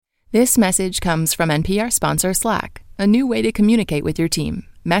This message comes from NPR sponsor Slack, a new way to communicate with your team.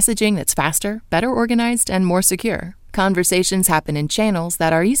 Messaging that's faster, better organized, and more secure. Conversations happen in channels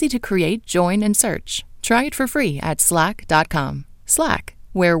that are easy to create, join, and search. Try it for free at slack.com. Slack,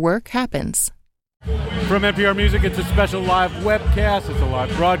 where work happens. From NPR Music, it's a special live webcast. It's a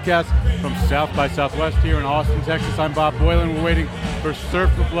live broadcast from South by Southwest here in Austin, Texas. I'm Bob Boylan. We're waiting for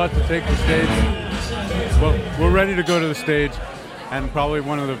Surf for Blood to take the stage. Well, we're ready to go to the stage, and probably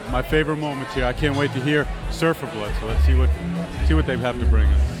one of my favorite moments here. I can't wait to hear Surf for Blood. So let's see what they have to bring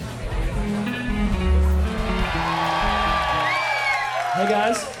us. Hey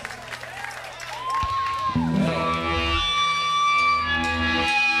guys.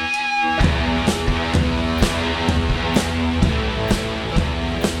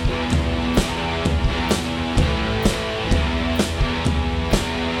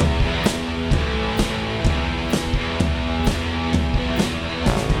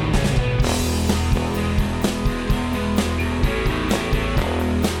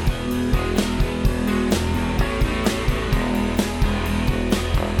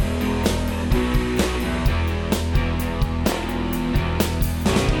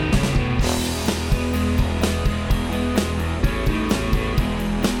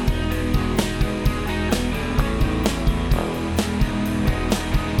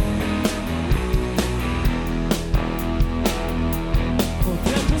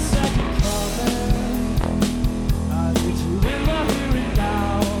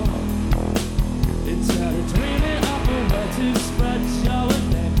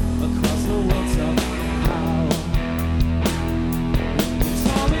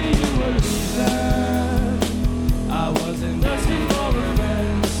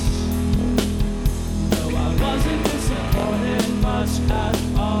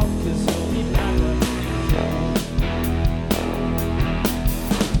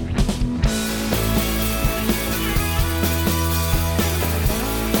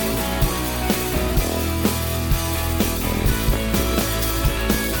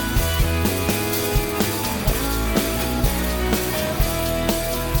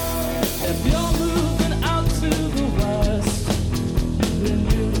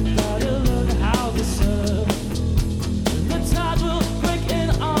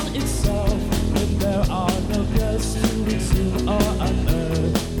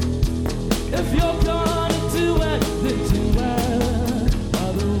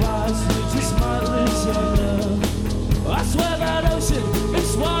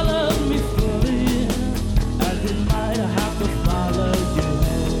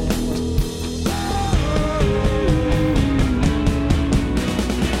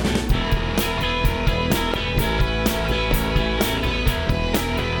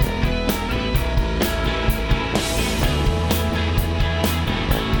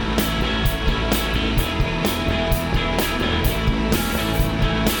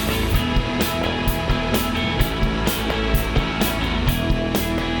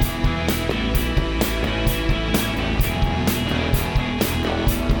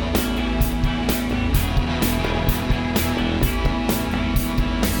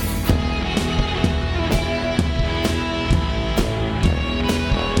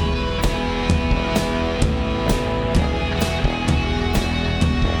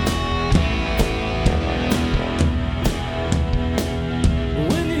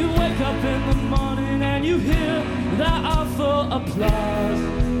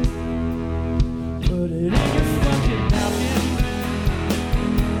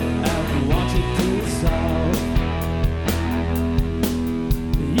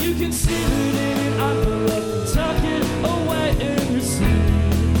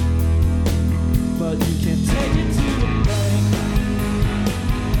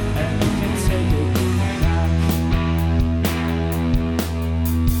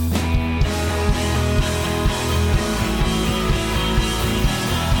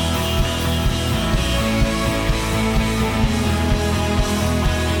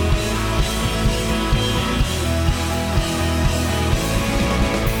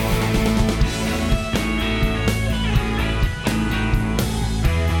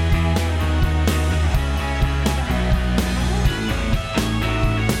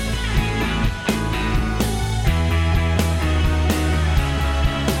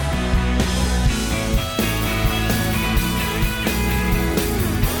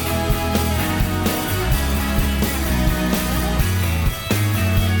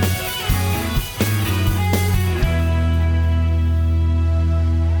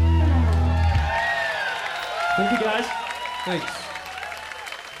 Thank you, guys. Thanks.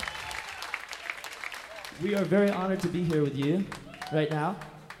 We are very honored to be here with you right now.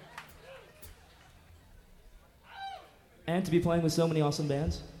 and to be playing with so many awesome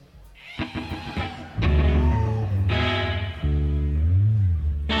bands.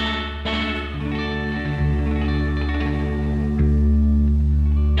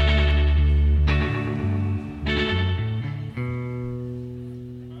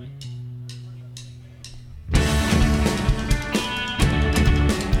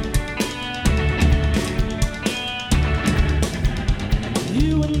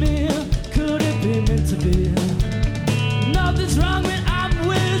 You and me, could it be meant to be? Nothing's wrong when I'm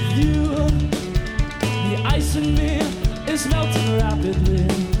with you. The ice in me is melting rapidly,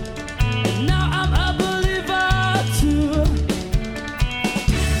 and now I'm a believer too.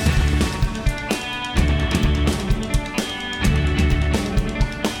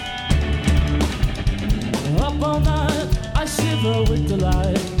 Up all night, I shiver with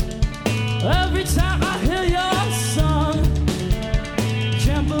delight every time I hear your song.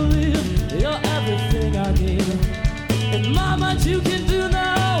 Can't believe you're everything I need. In my mind you can do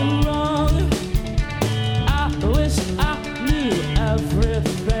no wrong. I wish I knew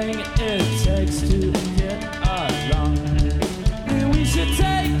everything it takes to get along. And we should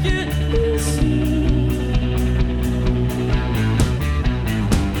take it easy.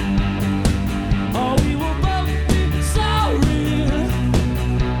 Or we will both be sorry.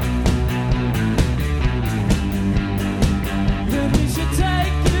 Then we should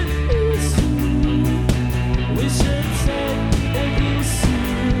take it easy. We should take it easy.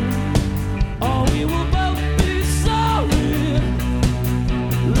 Or we will both be sorry.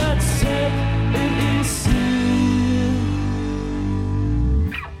 Let's take it easy.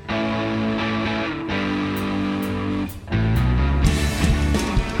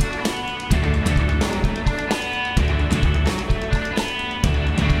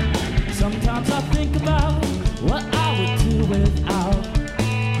 Sometimes I think about what I would do without.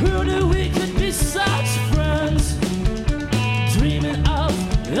 Who knew we could be such friends? Dreaming of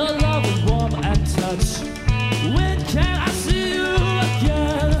your love and warm and touch. When can I see you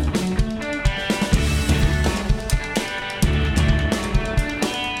again?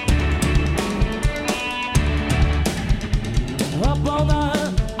 Up all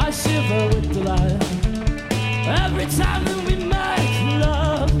night, I shiver with delight every time that we make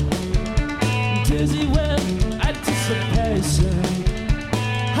love. Dizzy with anticipation.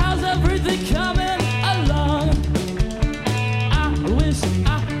 How's everything coming along? I wish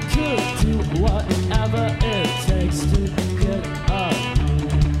I could do whatever it takes to get up.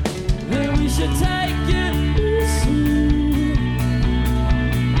 Then we should take it easy.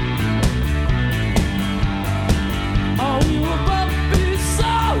 Or we will both be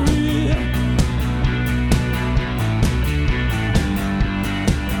sorry.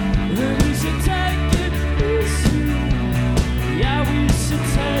 Then we should take it easy. Yeah, we should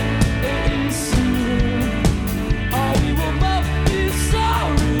take it easy. Or we will both be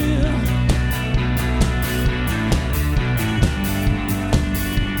sorry.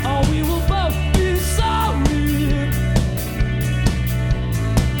 Or we will both be sorry.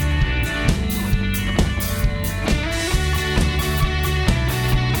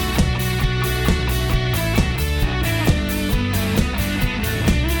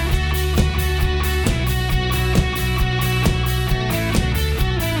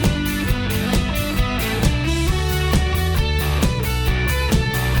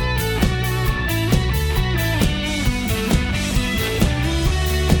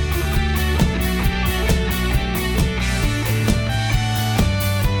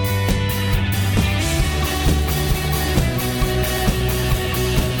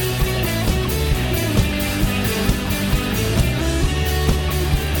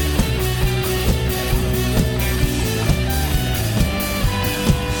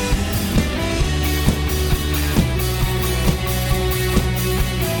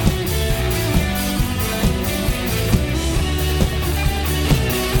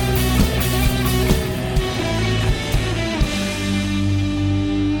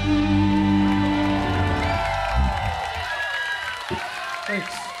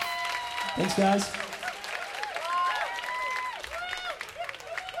 Thanks, guys.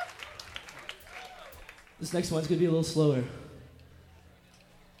 This next one's gonna be a little slower.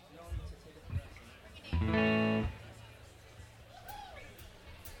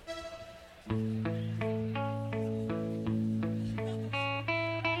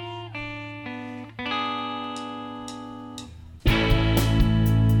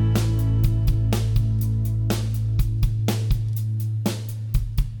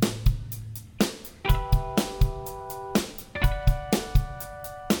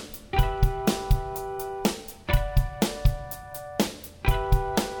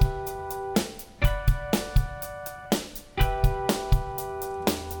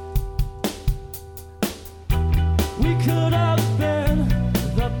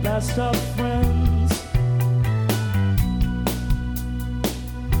 best of friends.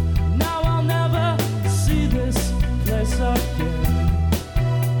 Now I'll never see this place again.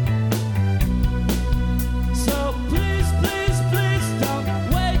 So please, please, please don't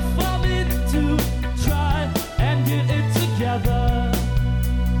wait for me to try and get it together.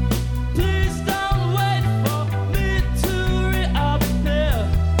 Please don't wait for me to reappear,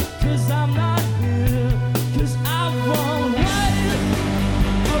 'cause I'm not here, 'cause I won't wait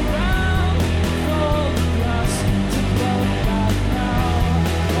around for the grass to grow back now.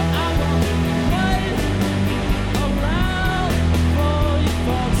 I won't wait around for you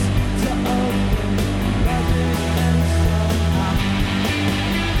folks to open loving and somehow.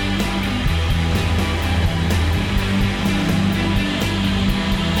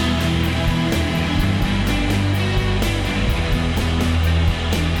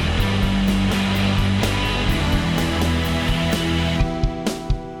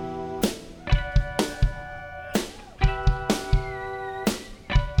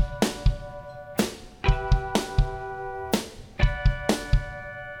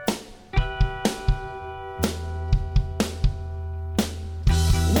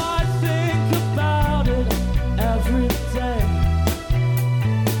 Why think about it every day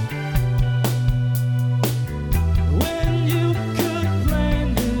when you could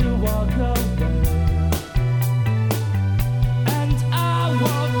plainly walk away? And I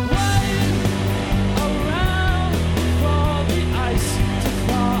won't wait around for the ice to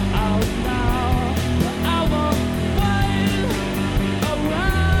thaw out now. I won't wait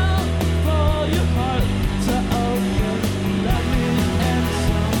around for your heart to open, let me in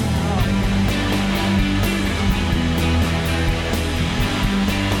somehow.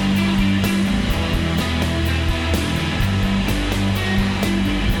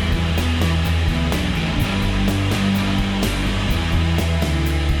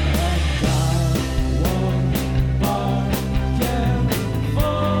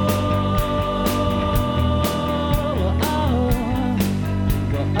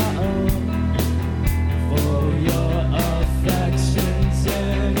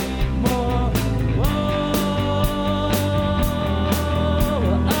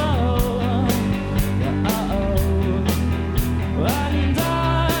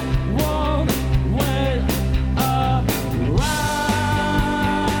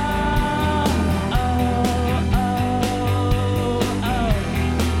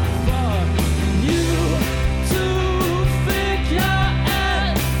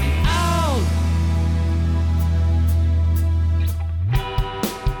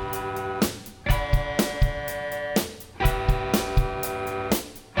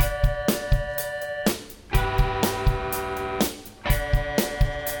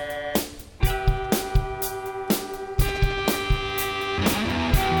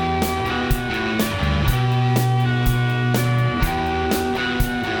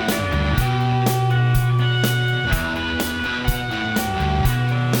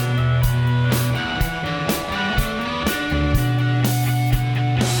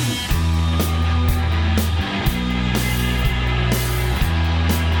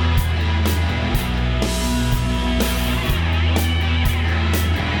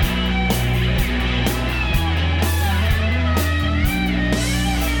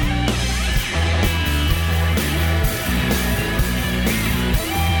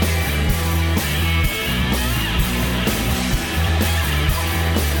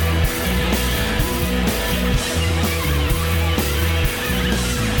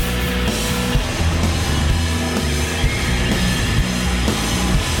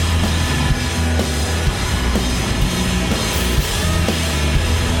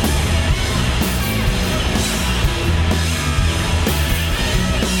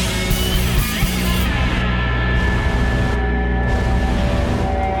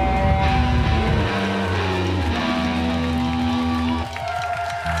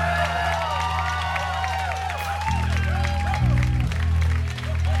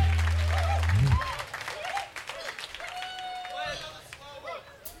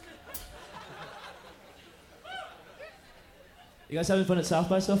 You guys having fun at South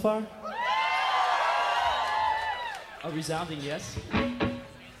by so far? A resounding yes.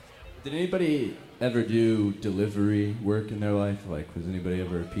 Did anybody ever do delivery work in their life? Like, was anybody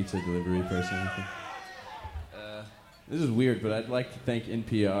ever a pizza delivery person or anything? This is weird, but I'd like to thank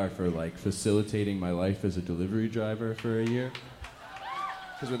NPR for, like, facilitating my life as a delivery driver for a year.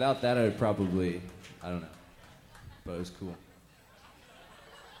 Because without that, I would probably, I don't know. But it was cool.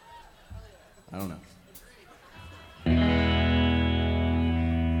 I don't know.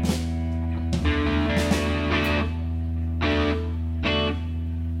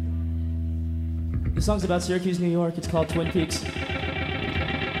 The song's about Syracuse, New York. It's called Twin Peaks.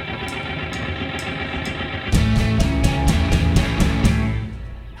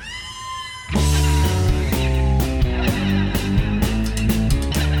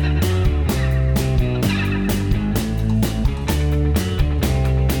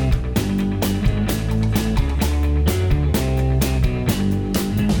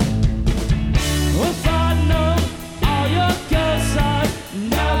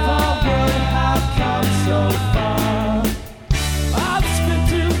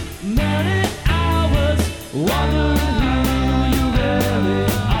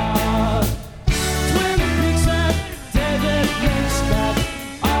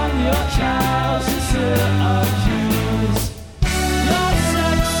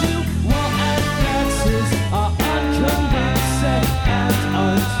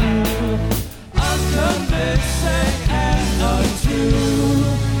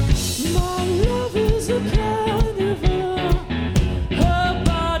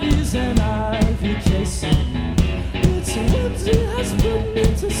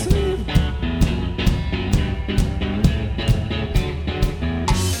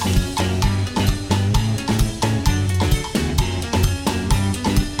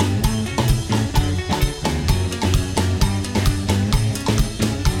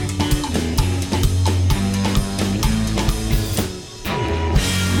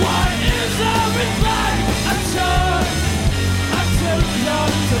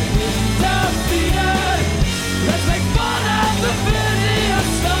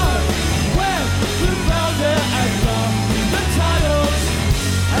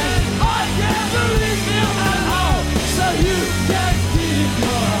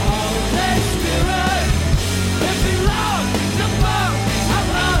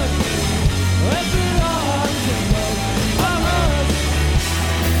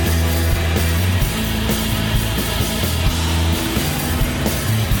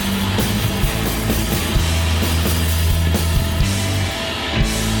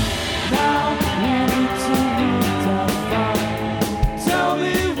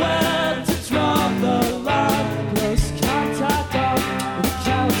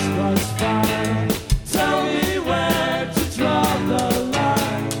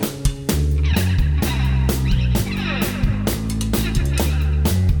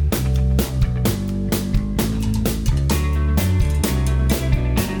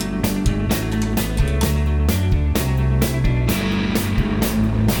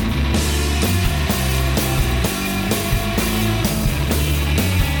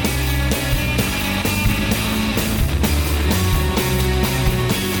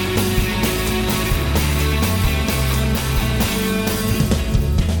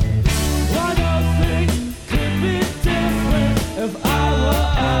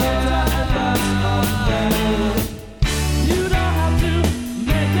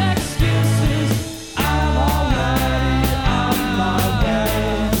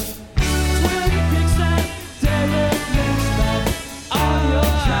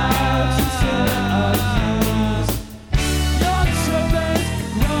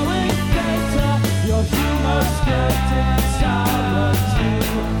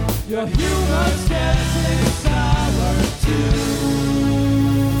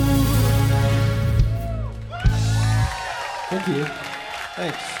 Thank you.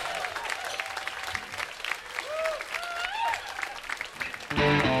 Thanks.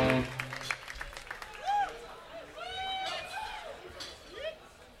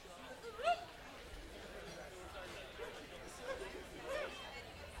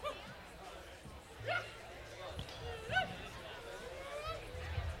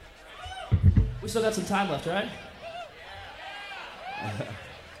 We still got some time left, right?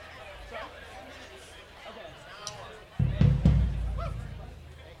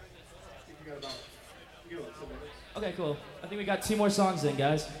 Okay, cool. I think we got 2 more songs in,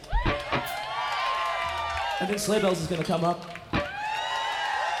 guys. I think Sleigh Bells is gonna come up.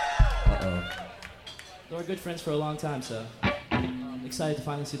 Uh-oh. They were good friends for a long time, so I'm excited to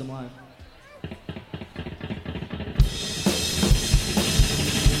finally see them live.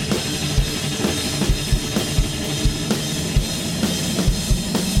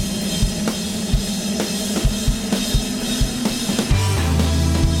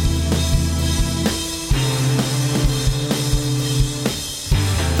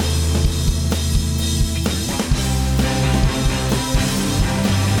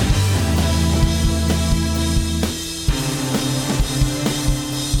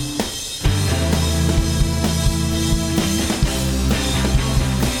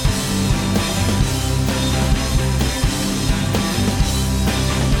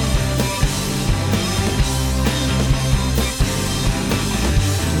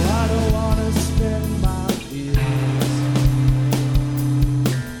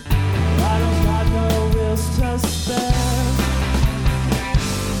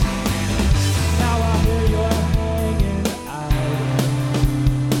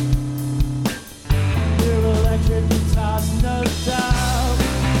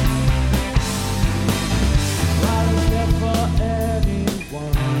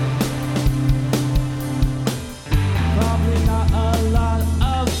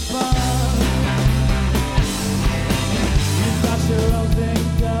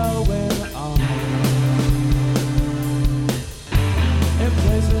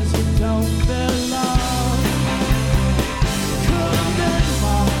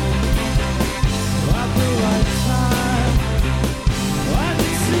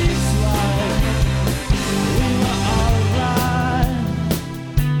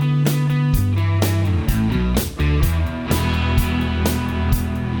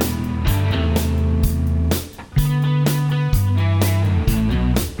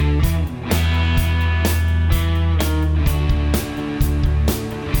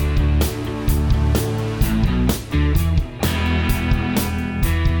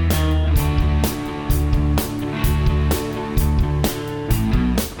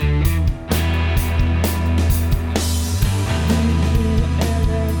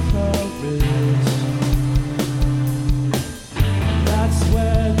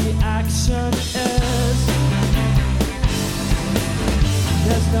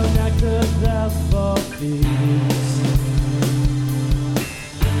 never feeds.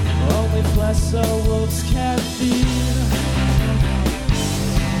 Only flesh so wolves can feed.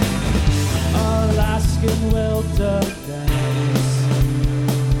 Alaskan wilderness.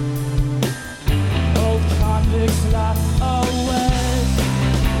 Old convicts laugh away.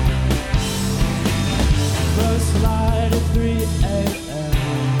 First light at 3 a.m.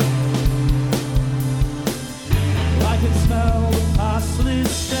 I can smell the parsley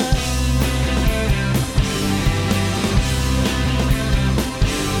stem.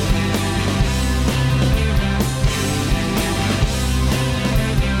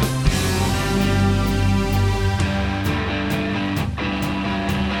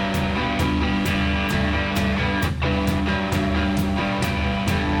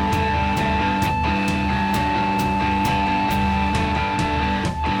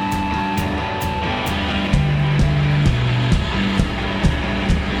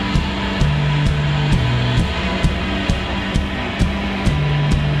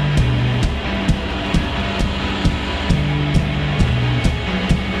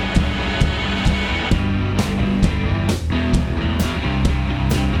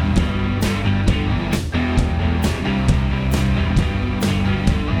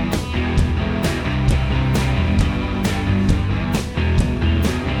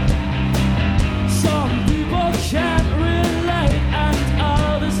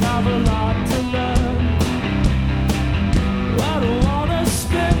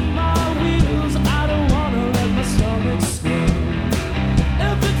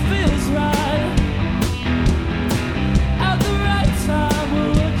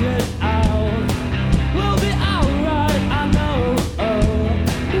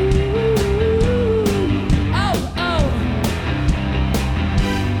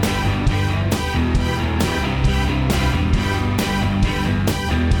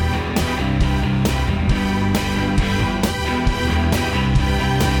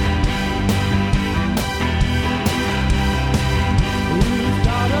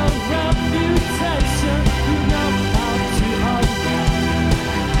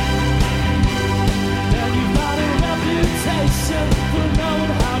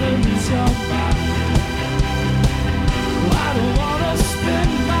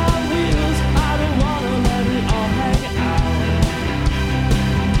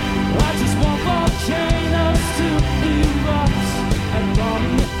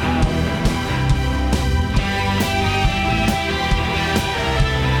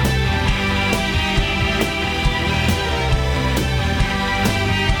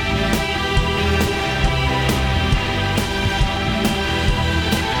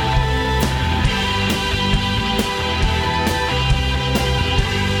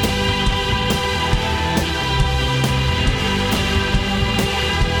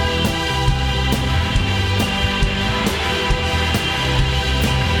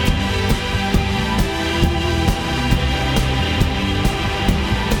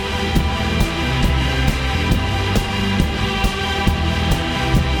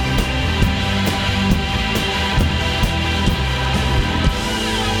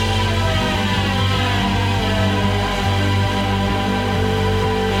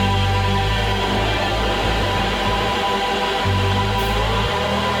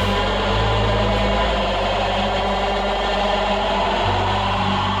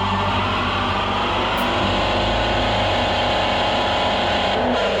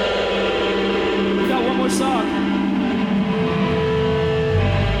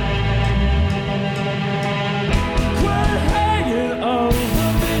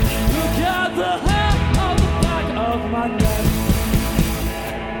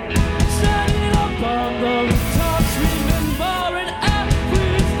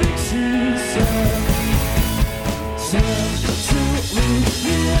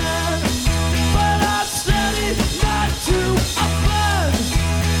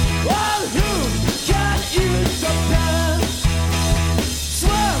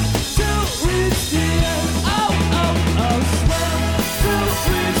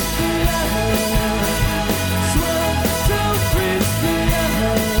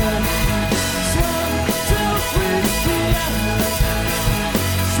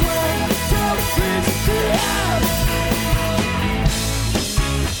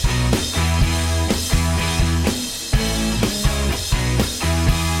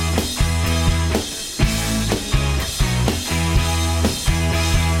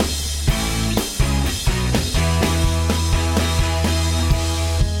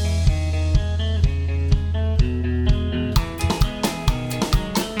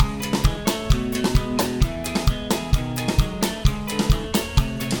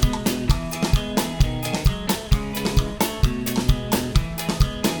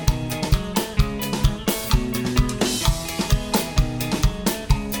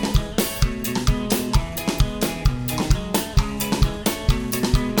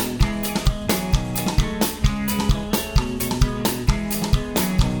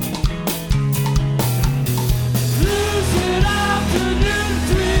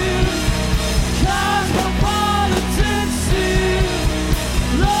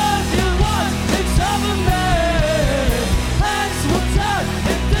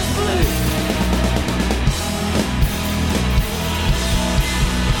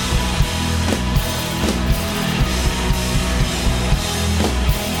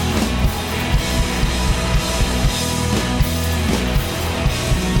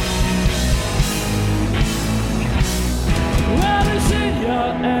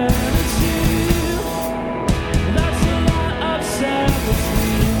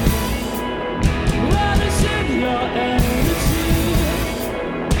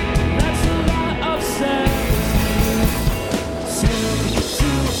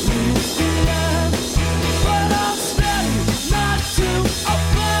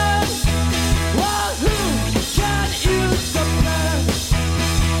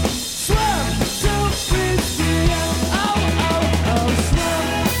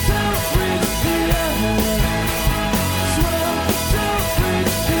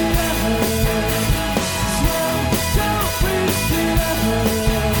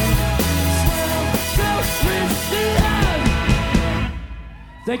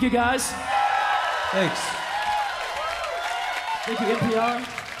 Thank you, guys. Thanks. Thank you,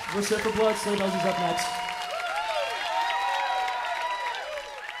 NPR. We're Surfer Blood. Slave Bells is up next.